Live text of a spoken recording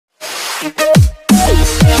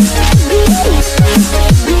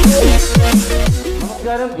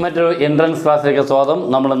മറ്റൊരു എൻട്രൻസ് ക്ലാസ്സിലേക്ക് സ്വാഗതം.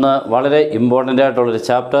 നമ്മളിന്ന് വളരെ ഇമ്പോർട്ടൻ്റ് ആയിട്ടുള്ളൊരു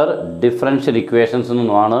ചാപ്റ്റർ ഡിഫറൻഷ്യൽ ഇക്വേഷൻസ്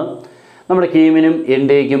നിന്നുമാണ്. നമ്മുടെ കീമിനും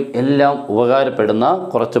എൻഡേക്കും എല്ലാം ഉപകാരപ്പെടുന്ന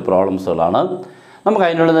കുറച്ച് പ്രോബ്ലംസുകളാണ്. നമുക്ക്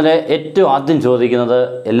അതിനുള്ളിൽ ഏറ്റവും ആദ്യം ചോദിക്കുന്നത്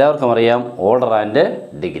എല്ലാവർക്കും അറിയാം, ഓർഡർ ആൻഡ്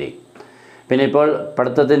ഡിഗ്രി. പിന്നെ ഇപ്പോൾ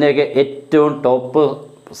പഠിത്തത്തിൻ്റെയൊക്കെ ഏറ്റവും ടോപ്പ്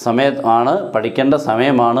സമയമാണ്, പഠിക്കേണ്ട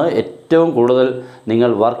സമയമാണ്, ഏറ്റവും കൂടുതൽ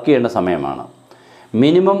നിങ്ങൾ വർക്ക് ചെയ്യേണ്ട സമയമാണ്.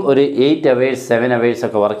 മിനിമം ഒരു 8 hours 7 hours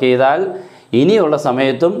ഒക്കെ വർക്ക് ചെയ്താൽ ഇനിയുള്ള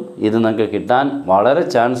സമയത്തും ഇത് നിങ്ങൾക്ക് കിട്ടാൻ വളരെ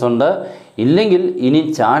ചാൻസ് ഉണ്ട്. ഇല്ലെങ്കിൽ ഇനി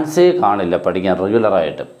ചാൻസേ കാണില്ല പഠിക്കാൻ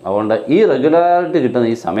റെഗുലറായിട്ട്. അതുകൊണ്ട് ഈ റെഗുലറായിട്ട് കിട്ടുന്ന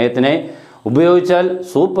ഈ സമയത്തിനെ ഉപയോഗിച്ചാൽ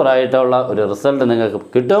സൂപ്പറായിട്ടുള്ള ഒരു റിസൾട്ട് നിങ്ങൾക്ക്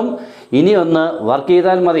കിട്ടും. ഇനി ഒന്ന് വർക്ക്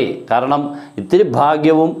ചെയ്താൽ മതി. കാരണം ഇത്തിരി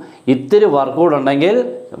ഭാഗ്യവും ഇത്തിരി വർക്ക്ഔട്ട് ഉണ്ടെങ്കിൽ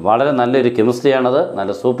വളരെ നല്ലൊരു കെമിസ്ട്രിയാണത്.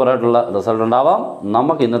 നല്ല സൂപ്പറായിട്ടുള്ള റിസൾട്ട് ഉണ്ടാവാം.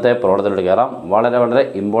 നമുക്ക് ഇന്നത്തെ പ്രോബ്ലത്തിലോട്ട് കയറാം. വളരെ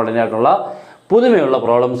ഇമ്പോർട്ടൻ്റ് ആയിട്ടുള്ള പുതുമയുള്ള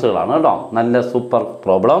പ്രോബ്ലംസുകളാണ് കേട്ടോ. നല്ല സൂപ്പർ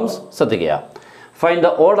പ്രോബ്ലംസ്. ശ്രദ്ധിക്കുക. Find the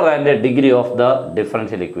order and degree of the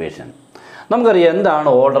differential equation. നമുക്കറിയാം എന്താണ്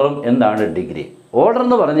ഓർഡറും എന്താണ് ഡിഗ്രി. ഓർഡർ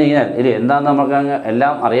എന്ന് പറഞ്ഞു കഴിഞ്ഞാൽ ഇത് എന്താണെന്ന് നമുക്ക്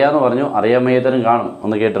എല്ലാം അറിയാമെന്ന് പറഞ്ഞു. അറിയാൻ വയ്യാത്തവരും കാണും,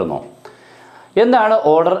 ഒന്ന് കേട്ടിരുന്നോ? എന്താണ്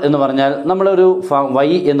ഓർഡർ എന്ന് പറഞ്ഞാൽ നമ്മളൊരു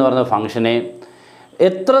y എന്ന് പറയുന്ന ഫംഗ്ഷനെ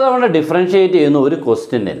എത്ര തവണ ഡിഫറൻഷ്യേറ്റ് ചെയ്യുന്നു ഒരു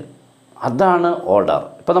ക്വസ്റ്റ്യനിൽ, അതാണ് ഓർഡർ.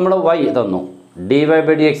 ഇപ്പോൾ നമ്മൾ y തന്നു,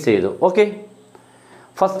 dy/dx ചെയ്തു, ഓക്കെ.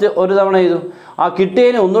 ഫസ്റ്റ് ഒരു തവണ ചെയ്തു, ആ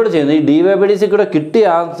കിട്ടിയതിനെ ഒന്നുകൂടെ ചെയ്യുന്നു. ഈ dy/dx കൂടെ കിട്ടിയ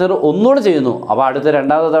ആൻസർ ഒന്നുകൂടെ ചെയ്യുന്നു. അപ്പോൾ അടുത്ത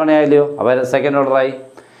രണ്ടാമത്തെ തവണയായില്ലയോ, അപ്പോൾ സെക്കൻഡ് ഓർഡറായി.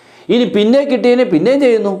 ഇനി പിന്നെ കിട്ടിയതിനെ പിന്നെയും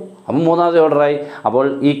ചെയ്യുന്നു, അപ്പം മൂന്നാമത്തെ ഓർഡറായി. അപ്പോൾ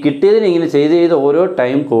ഈ കിട്ടിയതിന് ഇങ്ങനെ ചെയ്ത് ഓരോ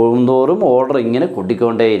ടൈം കൂടുന്തോറും ഓർഡർ ഇങ്ങനെ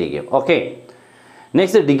കൂട്ടിക്കൊണ്ടേയിരിക്കും, ഓക്കെ.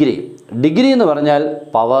 Next degree. ഡിഗ്രി എന്ന് പറഞ്ഞാൽ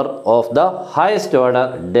power of the highest order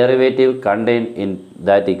derivative contain in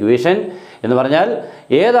that equation എന്ന് പറഞ്ഞാൽ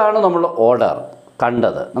ഏതാണ് നമ്മൾ ഓർഡർ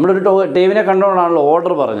കണ്ടത്. നമ്മളൊരു ടൈമിനെ കണ്ടുകൊണ്ടാണല്ലോ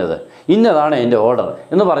ഓർഡർ പറഞ്ഞത്. ഇന്നതാണ് എൻ്റെ ഓർഡർ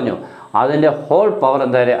എന്ന് പറഞ്ഞു. അതിൻ്റെ ഹോൾ പവർ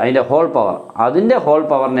എന്തായാലും അതിൻ്റെ ഹോൾ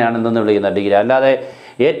പവറിനെയാണ് എന്തെന്ന് വിളിക്കുന്നത് ഡിഗ്രി. അല്ലാതെ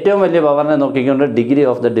ഏറ്റവും വലിയ പവറിനെ നോക്കിക്കൊണ്ട് degree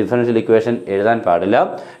of the differential equation എഴുതാൻ പാടില്ല.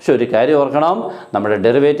 പക്ഷെ ഒരു കാര്യം ഓർക്കണം, നമ്മുടെ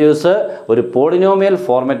ഡെറിവേറ്റീവ്സ് ഒരു പോളിനോമിയൽ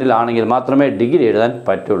ഫോർമാറ്റിലാണെങ്കിൽ മാത്രമേ ഡിഗ്രി എഴുതാൻ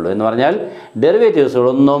പറ്റുള്ളൂ. എന്ന് പറഞ്ഞാൽ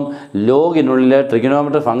ഡെറിവേറ്റീവ്സുകളൊന്നും ലോഗിനുള്ളിൽ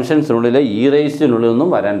ട്രിഗണോമെട്രിക് ഫംഗ്ഷൻസിനുള്ളിൽ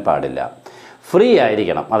ഇറേസിനുള്ളിലൊന്നും വരാൻ പാടില്ല. ഫ്രീ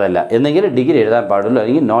ആയിരിക്കണം, അതല്ല എന്നെങ്കിൽ ഡിഗ്രി എഴുതാൻ പാടുള്ളൂ,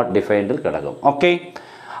 അല്ലെങ്കിൽ നോട്ട് ഡിഫൈൻഡിൽ കിടക്കും, ഓക്കെ.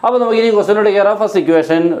 അപ്പോൾ നമുക്ക് ഇനി ക്വസ്റ്റ്യനോട് കയറാം. First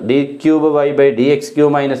equation d3y/dx³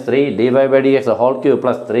 - 3 dy/dx whole cube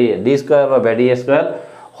plus 3 d²/dx²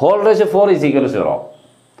 whole ratio 4 = 0.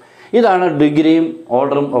 ഇതാണ് ഡിഗ്രിയും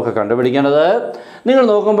ഓർഡറും ഒക്കെ കണ്ടുപിടിക്കേണ്ടത്. നിങ്ങൾ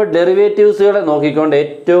നോക്കുമ്പോൾ ഡെറിവേറ്റീവ്സുകളെ നോക്കിക്കൊണ്ട്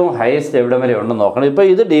ഏറ്റവും ഹയസ്റ്റ് എവിടെ വരെ ഉണ്ടെന്ന് നോക്കണം. ഇപ്പോൾ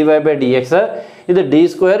ഇത് dy/dx, ഇത് d²,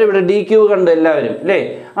 ഇവിടെ d³ കണ്ട് എല്ലാവരും അല്ലേ.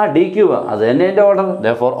 ആ d³ അത് തന്നെ എൻ്റെ order.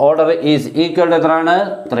 Therefore order is equal to എത്രയാണ്?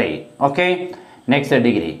 3, ഓക്കെ. Next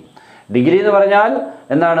degree. ഡിഗ്രി എന്ന് പറഞ്ഞാൽ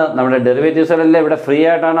എന്താണ്? നമ്മുടെ ഡെറിവേറ്റീവ്സുകളെല്ലാം ഇവിടെ ഫ്രീ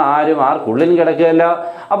ആയിട്ടാണ്, ആർക്കുള്ളിലും കിടക്കുകയല്ല.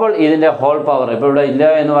 അപ്പോൾ ഇതിൻ്റെ ഹോൾ പവർ ഇപ്പോൾ ഇവിടെ ഇല്ല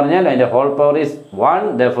എന്ന് പറഞ്ഞാൽ അതിൻ്റെ whole power is 1,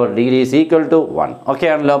 therefore degree is equal to 1, okay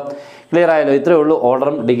ആണല്ലോ. ക്ലിയർ ആയല്ലോ? ഇത്രയേ ഉള്ളൂ.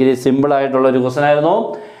 ഓർഡറും ഡിഗ്രി സിമ്പിൾ ആയിട്ടുള്ളൊരു ക്വസ്റ്റൻ ആയിരുന്നു.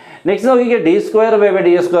 Next നോക്കിക്കുക,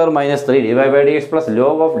 d²/dx² - 3 dy/dx plus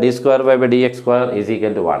log of d²/dx² is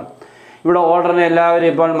equal to 1. ഇവിടെ ഓർഡറിനെ എല്ലാവരും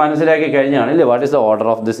ഇപ്പോൾ മനസ്സിലാക്കി കഴിഞ്ഞാണ് ഇല്ലേ? What is the order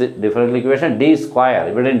of this differential equation? d²,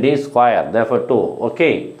 ഇവിടെ d², therefore 2,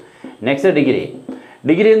 okay. Next degree.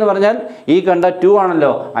 Degree എന്ന് പറഞ്ഞാൽ ഈ കണ്ട 2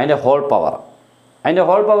 ആണല്ലോ, അതിൻ്റെ ഹോൾ പവർ. അതിൻ്റെ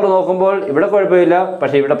ഹോൾ പവർ നോക്കുമ്പോൾ ഇവിടെ കുഴപ്പമില്ല,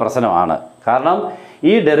 പക്ഷേ ഇവിടെ പ്രശ്നമാണ്. കാരണം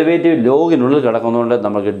ഈ ഡെറിവേറ്റീവ് ലോഗിനുള്ളിൽ കിടക്കുന്നതുകൊണ്ട്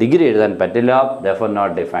നമുക്ക് ഡിഗ്രി എഴുതാൻ പറ്റില്ല. Therefore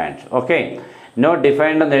not defined, okay. Not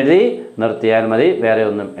defined എന്ന് എഴുതി നിർത്തിയാൽ മതി, വേറെ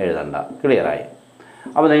ഒന്നും എഴുതണ്ട. ക്ലിയറായി?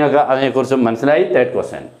 അപ്പോൾ നിങ്ങൾക്ക് അതിനെക്കുറിച്ച് മനസ്സിലായി. തേർഡ്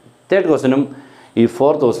ക്വസ്റ്റ്യനും ഈ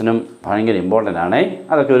ഫോർത്ത് ക്വസ്റ്റ്യനും ഭയങ്കര ഇമ്പോർട്ടൻ്റ് ആണ്.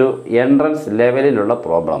 അതൊക്കെ ഒരു എൻട്രൻസ് ലെവലിലുള്ള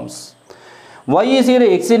problems. y is equal to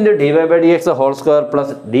x into dy/dx whole square plus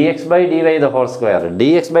dx/dy the whole square.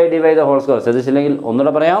 dx/dy the whole square ശ്രദ്ധിച്ചില്ലെങ്കിൽ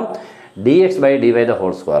ഒന്നുകൂടെ പറയാം, dx/dy the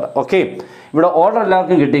whole square, okay. ഇവിടെ ഓർഡർ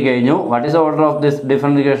എല്ലാവർക്കും കിട്ടിക്കഴിഞ്ഞു. What is the order of this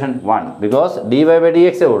differential equation? 1, because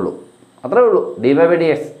dy/dx ഉള്ളൂ, അത്രേ ഉള്ളൂ.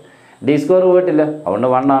 dy/dx d² പോയിട്ടില്ല, അതുകൊണ്ട്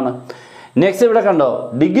 1 ആണ്. നെക്സ്റ്റ് ഇവിടെ കണ്ടോ,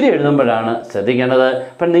 ഡിഗ്രി എഴുതുമ്പോഴാണ് ശ്രദ്ധിക്കേണ്ടത്.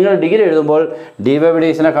 അപ്പം നിങ്ങൾ ഡിഗ്രി എഴുതുമ്പോൾ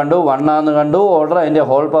dy/dxനെ കണ്ടു, 1 ആണെന്ന് കണ്ടു, ഓർഡർ അതിൻ്റെ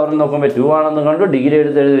ഹോൾ പവറിൽ നോക്കുമ്പോൾ 2 ആണെന്ന് കണ്ടു, ഡിഗ്രി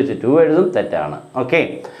എഴുതി വെച്ച് 2 എഴുതും, തെറ്റാണ്, ഓക്കെ.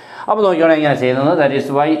 അപ്പോൾ നോക്കിയോണം എങ്ങനെ ചെയ്യുന്നത്. That is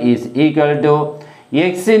y is equal to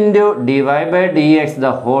x into dy/dx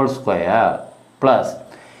the whole square plus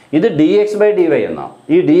ഇത് dx/dy എന്നാണ്.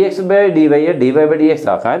 ഈ dx/dy dy/dx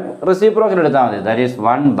ആക്കാൻ റെസിപ്രോക്കൽ എടുത്താൽ മതി. That is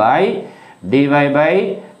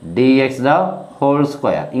 1/dy/dx the whole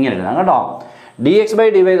square. ഇങ്ങനെ എഴുതാം കേട്ടോ.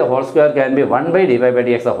 dx/dy the whole square can be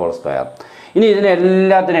 1/dy/dx the whole square. ഇനി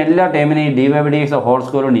എല്ലാ ടൈമിനും ഈ dy/dx the whole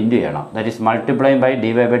square കൊണ്ട് ഇൻറ്റു ചെയ്യണം. That is multiply by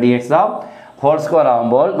dy/dx the whole square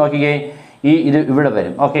ആകുമ്പോൾ നോക്കിക്കേ, ഇത് ഇവിടെ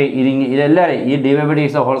വരും, ഓക്കെ. ഇതെല്ലാവരും ഈ dy/dx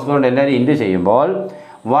the whole square കൊണ്ട് എല്ലാവരും ഇൻറ്റു ചെയ്യുമ്പോൾ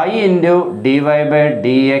y into dy by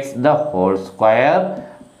dx the whole square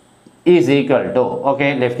is equal to, okay,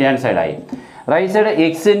 left hand side ആയി. റൈറ്റ് സൈഡ്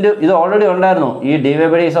എക്സ് ഇൻറ്റു ഇത് ഓൾറെഡി ഉണ്ടായിരുന്നു. ഈ D Y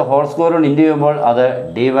by D X whole square കൊണ്ട് into ചെയ്യുമ്പോൾ അത്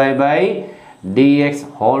D Y by D X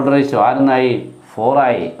whole raise ആരെന്നായി 4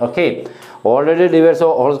 ആയി. Okay, already D Y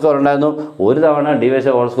whole square ഉണ്ടായിരുന്നു. ഒരു തവണ ഡി വൈ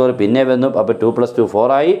ഹോൾ സ്ക്വയർ പിന്നെ വന്നു. അപ്പോൾ 2 + 2 4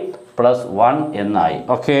 ആയി, +1 എന്നായി.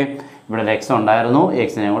 ഓക്കെ, ഇവിടെ എക്സ് ഉണ്ടായിരുന്നു,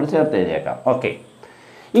 എക്സിനെ കൂടെ ചേർത്ത് എഴുതിയേക്കാം. ഓക്കെ,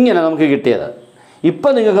 ഇങ്ങനെ നമുക്ക് കിട്ടിയത്.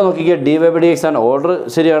 ഇപ്പം നിങ്ങൾക്ക് നോക്കിക്കുക, D Y by D X ആണ് ഓർഡർ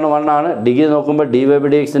ശരിയാണ് 1 ആണ്. ഡിഗ്രി നോക്കുമ്പോൾ ഡി വൈ ബൈ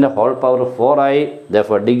ഡി എക്സിൻ്റെ ഹോൾ പവർ 4 ആയി.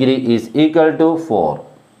 Therefore degree is equal to 4.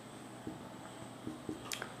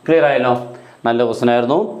 Clear ആയല്ലോ? നല്ല ക്വസ്റ്റൻ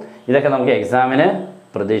ആയിരുന്നു. ഇതൊക്കെ നമുക്ക് എക്സാമിന്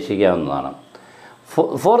പ്രതീക്ഷിക്കാവുന്നതാണ്.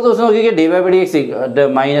 4th question നോക്കിക്കുക, D Y by D X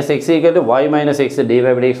minus X equal to Y minus X D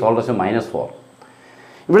Y by D X whole raise -4.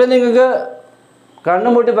 ഇവിടെ നിങ്ങൾക്ക്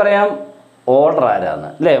കണ്ണും പൂട്ടി പറയാം ഓർഡർ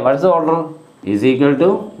ആരാന്ന് അല്ലേ? What's the order? Is equal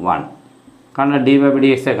to 1. കാരണം ഡി വൈ ബൈ ഡി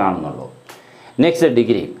എക്സേ കാണുന്നുള്ളൂ. Next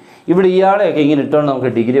degree. ഇവിടെ ഇയാളെയൊക്കെ ഇങ്ങനെ ഇട്ടുകൊണ്ട് നമുക്ക്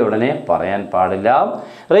ഡിഗ്രി ഉടനെ പറയാൻ പാടില്ല.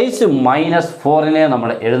 റേസ് -4നെ നമ്മൾ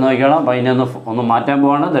എഴുതി നോക്കണം. അപ്പോൾ അതിനെ ഒന്ന് മാറ്റാൻ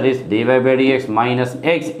പോവാണ്. That is D Y by D X minus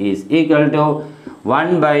X is equal to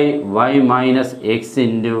 1 by Y minus X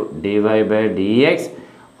into D Y by D X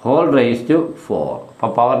whole raise to 4.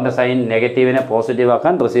 അപ്പോൾ പവറിൻ്റെ സൈൻ നെഗറ്റീവിനെ പോസിറ്റീവ്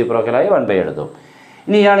ആക്കാൻ റെസിപ്രോക്കലായി 1 ബൈ എടുത്തു.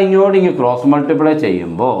 ഇനി ഇയാൾ ഇങ്ങോട്ട് ക്രോസ് മൾട്ടിപ്ലൈ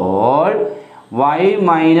ചെയ്യുമ്പോൾ y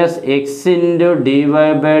minus X into D Y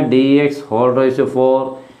by D X whole raise to 4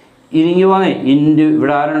 ഇതിങ്ങി പോന്നേ into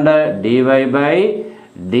ഇവിടെ ആരുണ്ട് D Y by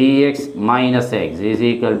D X minus X is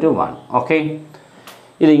equal to 1. Okay,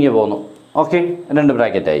 ഇതിങ്ങി പോന്നു. ഓക്കെ, 2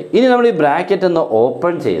 ബ്രാക്കറ്റായി. ഇനി നമ്മൾ ഈ ബ്രാക്കറ്റ് ഒന്ന്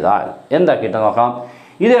ഓപ്പൺ ചെയ്താൽ എന്താ കിട്ടുക നോക്കാം.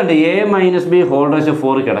 ഇത് കണ്ട് A minus B whole raise to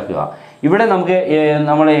 4 കിടക്കുക. ഇവിടെ നമുക്ക്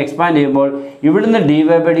നമ്മൾ എക്സ്പാൻഡ് ചെയ്യുമ്പോൾ ഇവിടുന്ന് D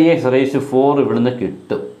Y by D X raise to 4 ഇവിടുന്ന്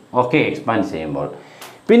കിട്ടും. ഓക്കെ, എക്സ്പാൻഡ് ചെയ്യുമ്പോൾ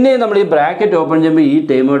പിന്നെ നമ്മൾ ഈ ബ്രാക്കറ്റ് ഓപ്പൺ ചെയ്യുമ്പോൾ ഈ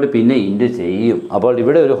ടൈമോട്ട് പിന്നെ ഇൻറ്റു ചെയ്യും. അപ്പോൾ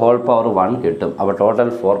ഇവിടെ ഒരു ഹോൾ പവർ 1 കിട്ടും. അപ്പോൾ total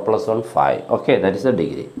 4 + 1 5. Okay, that is the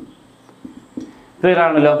degree. Clear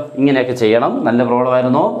ആണല്ലോ? ഇങ്ങനെയൊക്കെ ചെയ്യണം. നല്ല പ്രോബ്ലം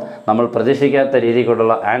ആയിരുന്നു. നമ്മൾ പ്രതീക്ഷിക്കാത്ത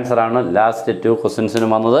രീതിക്കുള്ള ആൻസറാണ് ലാസ്റ്റ് 2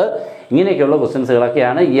 ക്വസ്റ്റ്യൻസിനും വന്നത്. ഇങ്ങനെയൊക്കെയുള്ള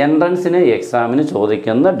ക്വസ്റ്റ്യൻസുകളൊക്കെയാണ് എൻട്രൻസിന് എക്സാമിന്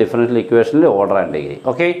ചോദിക്കുന്ന ഡിഫറൻഷ്യൽ ഇക്വേഷനിൽ ഓർഡർ ആൻഡ് ഡിഗ്രി.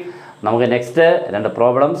 ഓക്കെ, നമുക്ക് നെക്സ്റ്റ് 2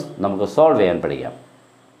 പ്രോബ്ലംസ് നമുക്ക് സോൾവ് ചെയ്യാൻ പഠിക്കാം.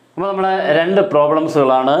 അപ്പോൾ നമ്മൾ 2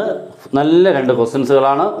 പ്രോബ്ലംസുകളാണ്, നല്ല 2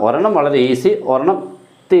 ക്വസ്റ്റ്യൻസുകളാണ്. ഒരെണ്ണം വളരെ ഈസി, ഒരെണ്ണം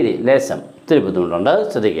ഇത്തിരി ബുദ്ധിമുട്ടുണ്ട്.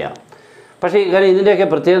 ശ്രദ്ധിക്കുക. പക്ഷേ കാര്യം ഇതിൻ്റെയൊക്കെ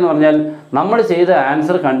പ്രത്യേകത എന്ന് പറഞ്ഞാൽ നമ്മൾ ചെയ്ത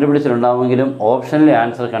ആൻസർ കണ്ടുപിടിച്ചിട്ടുണ്ടാവുമെങ്കിലും ഓപ്ഷനിലെ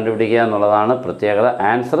ആൻസർ കണ്ടുപിടിക്കുക എന്നുള്ളതാണ് പ്രത്യേകത.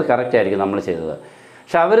 ആൻസർ കറക്റ്റ് ആയിരിക്കും നമ്മൾ ചെയ്തത്,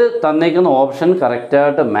 പക്ഷെ അവർ തന്നേക്കുന്ന ഓപ്ഷൻ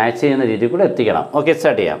കറക്റ്റായിട്ട് മാച്ച് ചെയ്യുന്ന രീതിയിൽ കൂടെ എത്തിക്കണം. ഓക്കെ,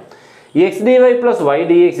 സ്റ്റാർട്ട് ചെയ്യാം. X D Y plus Y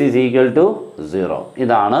D X is equal to 0.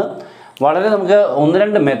 ഇതാണ് വളരെ നമുക്ക്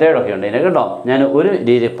 1-2 മെത്തേഡൊക്കെ ഉണ്ട് ഇതിന് കേട്ടോ. ഞാൻ ഒരു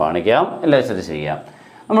രീതി കാണിക്കാം, എല്ലാം ശ്രദ്ധിച്ചിരിക്കാം.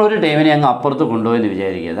 നമ്മൾ ഒരു ടൈമിനെ അങ്ങ് അപ്പുറത്ത് കൊണ്ടുപോയെന്ന്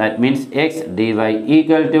വിചാരിക്കുക. That means X D Y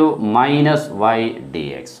equal to minus Y D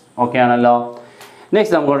X. Okay ആണല്ലോ?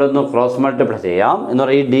 നെക്സ്റ്റ് നമുക്കൊന്ന് ക്രോസ് മൾട്ടിപ്ലൈ ചെയ്യാം. എന്ന്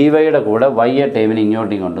പറയുക ഈ ഡി വൈയുടെ കൂടെ വൈ ടൈമിന്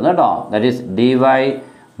ഇങ്ങോട്ടും ഇങ്ങോട്ടും കേട്ടോ. That is D Y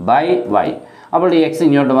by Y. അപ്പോൾ ഈ എക്സ്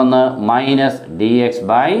ഇങ്ങോട്ട് വന്ന് minus D X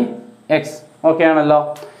by X. Okay ആണല്ലോ?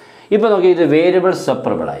 ഇപ്പോൾ നോക്കി ഇത് വേരിയബിൾ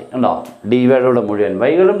സെപ്പറബിളായി ഉണ്ടോ. ഡി വൈയുടെ മുഴുവൻ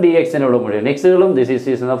വൈകളും ഡി എക്സിനുള്ള മുഴുവൻ എക്സുകളും this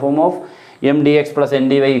is in the form of M D X plus N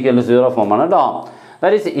D Y equal to 0 ഫോമാണ് കേട്ടോ.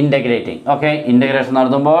 That is integrating. Okay, integration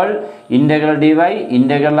നടത്തുമ്പോൾ integral D Y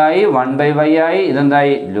ഇൻ്റഗ്രലായി 1 by Y ആയി.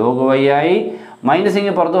 ഇതെന്തായി ലോഗ് വൈ ആയി.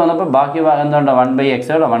 മൈനസിങ് പുറത്ത് വന്നപ്പോൾ ബാക്കി എന്തുണ്ട് 1 ബൈ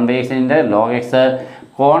എക്സ്. 1 ബൈ എക്സിൻ്റെ ലോഗ് എക്സ്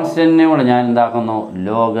കോൺസ്റ്റൻറ്റിനെ കൂടെ ഞാൻ എന്താക്കുന്നു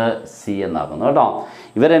ലോഗ് സി എന്നാക്കുന്നു കേട്ടോ.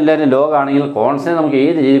 ഇവരെല്ലാവരും ലോഗ് ആണെങ്കിൽ കോൺസ്റ്റൻറ്റ് നമുക്ക്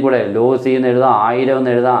ഏത് രീതിയിൽ കൂടെ ലോഗ് സി എന്ന് എഴുതാം, 1000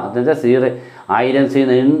 എന്ന് എഴുതാം, അതിൻ്റെ 1000 സി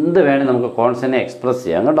എന്ന് എന്ത് വേണേൽ നമുക്ക് കോൺസ്റ്റൻറ്റിനെ എക്സ്പ്രസ്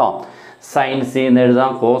ചെയ്യാം കേട്ടോ. സൈൻ സി എന്ന്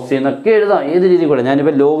എഴുതാം, കോസ് സി എന്നൊക്കെ എഴുതാം, ഏത് രീതിയിൽ കൂടെ.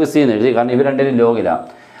 ഞാനിപ്പോൾ ലോഗ് സി എന്ന് എഴുതി, കാരണം ഇവർ രണ്ടുപേരും ലോഗിലാണ്.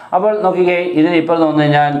 അപ്പോൾ നോക്കിക്കേ, ഇതിന് ഇപ്പോൾ വന്നു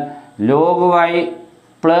കഴിഞ്ഞാൽ log Y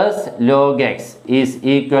plus log X is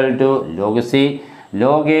equal to log C.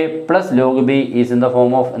 Log A plus log B is in the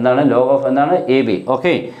form of എന്താണ് ലോഗ് ഓഫ് എന്താണ് A B.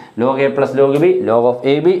 Okay, log A plus log B log of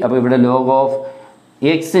A B. അപ്പോൾ ഇവിടെ log of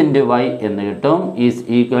X into Y എന്ന് കിട്ടും is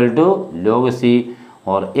equal to log C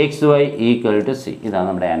or X Y equal to C. ഇതാണ്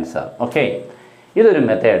നമ്മുടെ answer. Okay, ഇതൊരു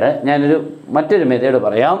method. ഞാനൊരു മറ്റൊരു method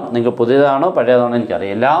പറയാം. നിങ്ങൾക്ക് പുതിയതാണോ പഴയതാണോ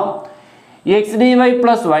എനിക്കറിയില്ല. X D Y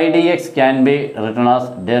plus Y D X can be written as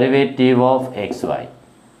derivative of X Y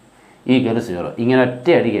equal to 0. ഇങ്ങനെ ഒറ്റ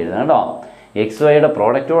അടിക്ക് എഴുതാം കേട്ടോ. എക്സ് വൈയുടെ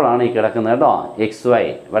പ്രോഡക്റ്റുകളാണ് ഈ കിടക്കുന്നത് കേട്ടോ. X Y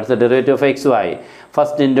what's the derivative of X Y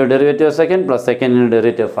first into derivative of second plus second into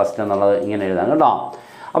derivative first എന്നുള്ളത് ഇങ്ങനെ എഴുതാം കേട്ടോ.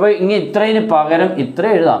 അപ്പോൾ ഇങ്ങനെ ഇത്രയിന് പകരം ഇത്ര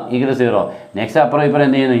എഴുതാം ഈക്വൽ 0. നെക്സ്റ്റ് അപ്പുറം ഇപ്പുറം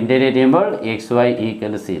എന്ത് ചെയ്യുന്നു ഇൻറ്റഗ്രേറ്റ് ചെയ്യുമ്പോൾ എക്സ് വൈ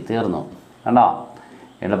ഈക്വൽ സി. തീർന്നു കണ്ടോ,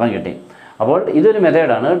 എളുപ്പം കിട്ടി. അപ്പോൾ ഇതൊരു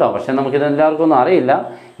മെത്തേഡാണ് കേട്ടോ. പക്ഷേ നമുക്കിത് എല്ലാവർക്കും ഒന്നും അറിയില്ല.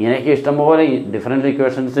 ഇങ്ങനെയൊക്കെ ഇഷ്ടംപോലെ ഡിഫറൻറ്റ്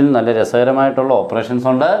ഇക്വേഷൻസിൽ നല്ല രസകരമായിട്ടുള്ള ഓപ്പറേഷൻസ്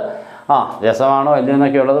ഉണ്ട്. രസമാണോ അല്ലയോ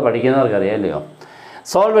എന്നൊക്കെ ഉള്ളത് പഠിക്കുന്നവർക്ക് അറിയാമല്ലോ.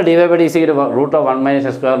 Solve dy by dx root of 1 minus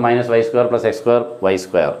X square minus Y square plus X square Y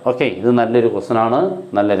square. Okay, ഇത് നല്ലൊരു ക്വസ്റ്റൻ ആണ്,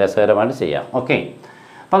 നല്ല രസകരമായിട്ട് ചെയ്യാം. ഓക്കെ,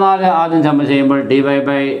 അപ്പോൾ ആദ്യം നമ്മൾ ചെയ്യുമ്പോൾ dy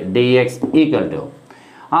by dx equal to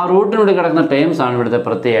ആ റൂട്ടിനോട് കിടക്കുന്ന ടേംസ് ആണ് ഇവിടുത്തെ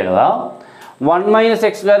പ്രത്യേകത. 1 മൈനസ്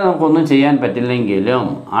എക്സ് സ്ക്വയർ നമുക്കൊന്നും ചെയ്യാൻ പറ്റില്ലെങ്കിലും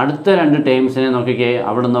അടുത്ത രണ്ട് ടേംസിനെ നോക്കിക്കേ,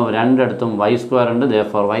 അവിടുന്ന് രണ്ടിടത്തും വൈ സ്ക്വയർ ഉണ്ട്.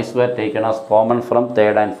 therefore y square taken as common from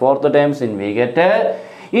third and fourth terms in we get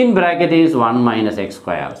in bracket is 1 minus x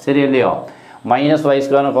square. ശരിയല്ലയോ? Minus Y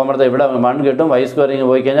സ്ക്വയറിന് കോമൺ എടുത്താൽ ഇവിടെ 1 കിട്ടും. വൈ സ്ക്വയർ ഇങ്ങനെ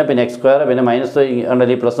പോയി കഴിഞ്ഞാൽ പിന്നെ എക്സ് സ്ക്വയർ, പിന്നെ മൈനസ്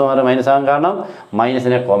ഉണ്ടല്ലോ, ഈ പ്ലസ് മാറി മൈനസ് ആകാൻ കാരണം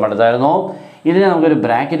മൈനസിനെ കോമൺ എടുത്തായിരുന്നു. ഇതിനെ നമുക്കൊരു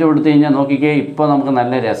ബ്രാക്കറ്റ് കൊടുത്തു കഴിഞ്ഞാൽ നോക്കിക്കേ, ഇപ്പോൾ നമുക്ക്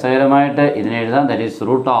നല്ല രസകരമായിട്ട് ഇതിനെ എഴുതാം. That is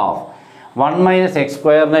root of 1 minus X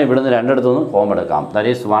സ്ക്വയറിനെ ഇവിടുന്ന് രണ്ടിടത്തുനിന്നും കോമൺ എടുക്കാം.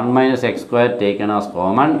 That is 1 minus X square taken as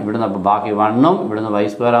common. ഇവിടുന്ന് അപ്പോൾ ബാക്കി 1ഉം ഇവിടുന്ന് വൈ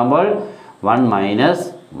സ്ക്വയർ ആകുമ്പോൾ 1 മൈനസ്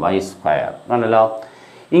വൈ സ്ക്വയർ ആണല്ലോ.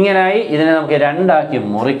 ഇങ്ങനായി ഇതിനെ നമുക്ക് രണ്ടാക്കി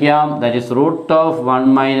മുറിക്കാം. That is root of 1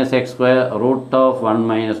 minus X square root of 1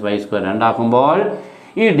 minus Y square രണ്ടാക്കുമ്പോൾ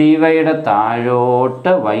ഈ ഡി വൈയുടെ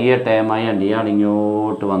താഴോട്ട് വൈയെ ടേമായി ഡി ആർ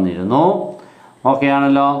ഇങ്ങോട്ട് വന്നിരുന്നു. ഓക്കെ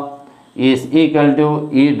ആണല്ലോ. ഈസ് ഈക്വൽ ടു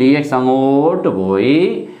ഈ ഡി എക്സ് അങ്ങോട്ട് പോയി.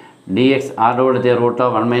 ഡി എക്സ് ആരുടെ കൊടുത്തിയ root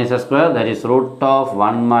of 1 minus X square that is root of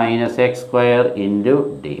 1 minus X square into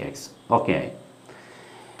D X. Okay,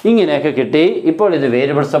 ഇങ്ങനെയൊക്കെ കിട്ടി. ഇപ്പോൾ ഇത്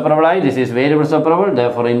variable സെപ്പറബിളായി. This is variable separable.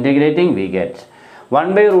 therefore integrating we get 1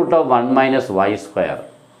 by root of 1 minus Y square.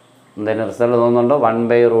 എന്തെങ്കിലും result തോന്നുന്നുണ്ടോ? 1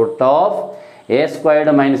 by root of A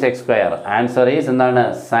squared minus X square. Answer is എന്താണ്?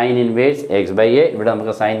 Sine inverse X by A. ഇവിടെ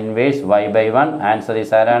നമുക്ക് sine inverse Y by 1. Answer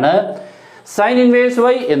is ആരാണ്? Sine inverse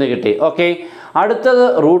Y എന്ന് കിട്ടി. Okay, അടുത്തത്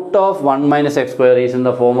root of 1 minus X square is in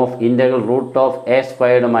the form of integral root of A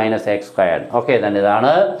squared minus X squared. Okay, തന്നെ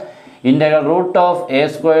ഇതാണ് integral root of a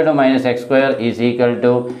squared minus x square is equal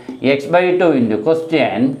to x by 2 into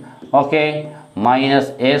cosine, okay, minus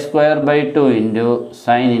a square by 2 into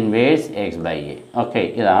sin inverse x by a. Okay,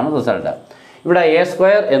 ഇതാണ് result. ഇവിടെ A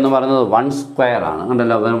square എന്ന് പറയുന്നത് 1 square ആണ്.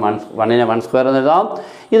 കണ്ടല്ലോ, 1നെ 1 square എന്ന് എഴുതാം.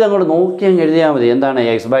 ഇതങ്ങോട്ട് നോക്കി അങ്ങ് എഴുതിയാൽ മതി. എന്താണ്?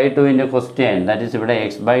 x by 2 into cosine, that is ഇവിടെ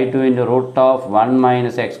x by 2 into root of 1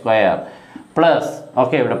 minus x square plus,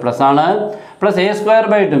 okay, ഇവിടെ പ്ലസ് ആണ്, plus A square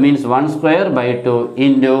by 2 means 1 square by 2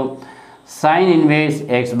 into sine inverse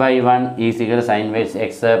X by 1 is equal sine inverse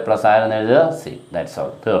X plus ആരെന്ന് എഴുതുക C. That's all,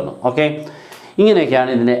 തീർന്നു. Okay, ഇങ്ങനെയൊക്കെയാണ്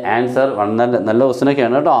ഇതിൻ്റെ answer. നല്ല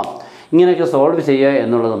ക്വസ്റ്റ്യനൊക്കെയാണ് കേട്ടോ. ഇങ്ങനെയൊക്കെ സോൾവ് ചെയ്യുക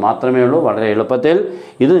എന്നുള്ളത് മാത്രമേ ഉള്ളൂ, വളരെ എളുപ്പത്തിൽ.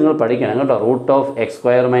 ഇത് നിങ്ങൾ പഠിക്കണം കേട്ടോ. Root of X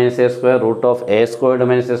square minus A square, root of A squared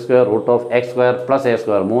minus A square, root of X square plus A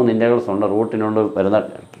square, 3 integrals ഉണ്ട്. റൂട്ടിനോട് വരുന്ന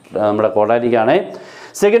നമ്മുടെ ക്വാഡ്രാറ്റിക്കാണ്.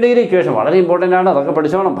 സെക്കൻഡ് ഡിഗ്രി ഇക്വേഷൻ വളരെ ഇമ്പോർട്ടൻ്റ് ആണ്, അതൊക്കെ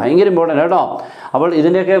പഠിച്ചോണം, ഭയങ്കര ഇമ്പോർട്ടൻ്റ് കേട്ടോ. അപ്പോൾ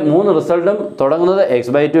ഇതിൻ്റെയൊക്കെ 3 റിസൾട്ടും തുടങ്ങുന്നത്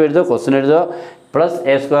എക്സ് ബൈ 2 എഴുതുക, ക്വസ്റ്റ്യൻ എഴുതുക, പ്ലസ്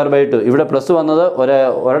എ സ്ക്വയർ ബൈ 2. ഇവിടെ പ്ലസ് വന്നത്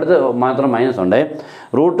ഒരിടത്ത് മാത്രം മൈനസ് ഉണ്ട്.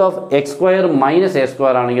 Root of X square minus A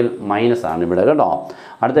square ആണെങ്കിൽ മൈനസ് ആണ് ഇവിടെ കേട്ടോ.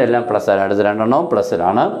 അടുത്ത എല്ലാം പ്ലസ് ആണ്, അടുത്ത രണ്ടെണ്ണവും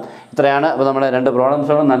പ്ലസ്സിലാണ്. ഇത്രയാണ്. അപ്പോൾ നമ്മുടെ 2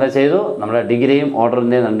 പ്രോബ്ലംസുകളും നല്ല ചെയ്തു. നമ്മുടെ ഡിഗ്രിയും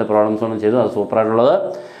ഓർഡറിൻ്റെയും 2 പ്രോബ്ലംസുകളും ചെയ്തു, അത് സൂപ്പറായിട്ടുള്ളത്.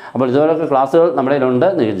 അപ്പോൾ ഇതുപോലൊക്കെ ക്ലാസ്സുകൾ നമ്മുടെ കയ്യിലുണ്ട്,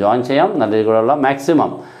 നിങ്ങൾക്ക് ജോയിൻ ചെയ്യാം. നല്ല രീതിയിലുള്ള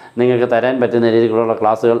മാക്സിമം നിങ്ങൾക്ക് തരാൻ പറ്റുന്ന രീതിയിലുള്ള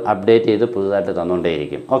ക്ലാസ്സുകൾ അപ്ഡേറ്റ് ചെയ്ത് പുതുതായിട്ട്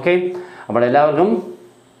തന്നുകൊണ്ടേയിരിക്കും. ഓക്കെ, അപ്പോൾ എല്ലാവർക്കും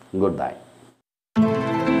ഗുഡ് ബൈ.